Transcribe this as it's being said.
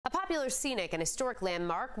popular scenic and historic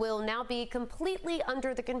landmark will now be completely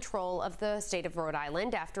under the control of the state of Rhode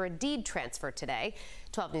Island after a deed transfer today.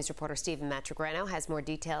 12 News reporter Stephen Matregrano has more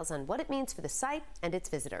details on what it means for the site and its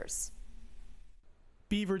visitors.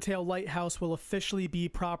 Beavertail Lighthouse will officially be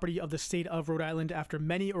property of the state of Rhode Island after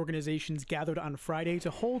many organizations gathered on Friday to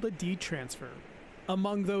hold a deed transfer.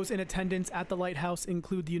 Among those in attendance at the lighthouse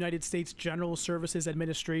include the United States General Services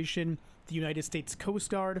Administration, the United States Coast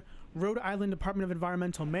Guard, Rhode Island Department of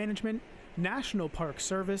Environmental Management, National Park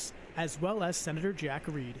Service, as well as Senator Jack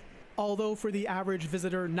Reed. Although for the average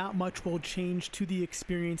visitor, not much will change to the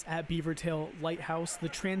experience at Beavertail Lighthouse, the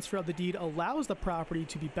transfer of the deed allows the property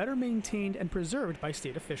to be better maintained and preserved by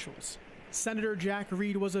state officials. Senator Jack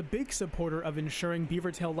Reed was a big supporter of ensuring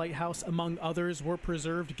Beavertail Lighthouse, among others, were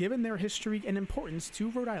preserved given their history and importance to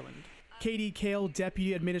Rhode Island. Katie Kale,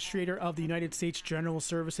 Deputy Administrator of the United States General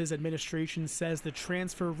Services Administration, says the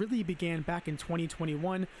transfer really began back in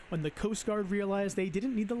 2021 when the Coast Guard realized they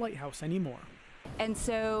didn't need the lighthouse anymore. And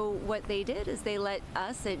so what they did is they let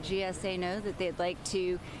us at GSA know that they'd like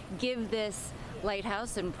to give this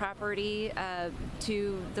lighthouse and property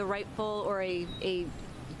to the rightful or a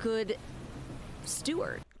good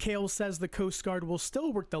steward. Kale says the Coast Guard will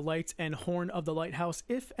still work the lights and horn of the lighthouse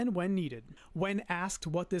if and when needed. When asked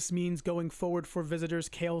what this means going forward for visitors,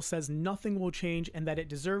 Kale says nothing will change and that it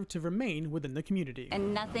deserved to remain within the community.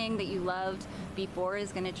 And nothing that you loved before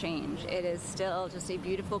is going to change. It is still just a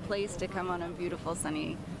beautiful place to come on a beautiful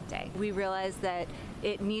sunny day. We realized that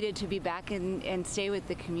it needed to be back and stay with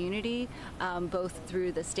the community, both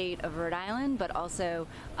through the state of Rhode Island, but also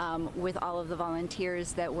with all of the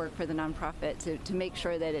volunteers that work for the nonprofit to make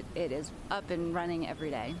sure that it is up and running every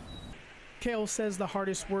day. Kale says the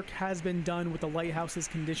hardest work has been done with the lighthouse's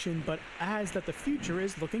condition, but adds that the future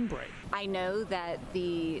is looking bright. I know that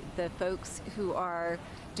the folks who are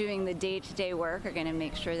doing the day-to-day work are going to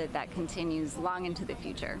make sure that that continues long into the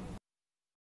future.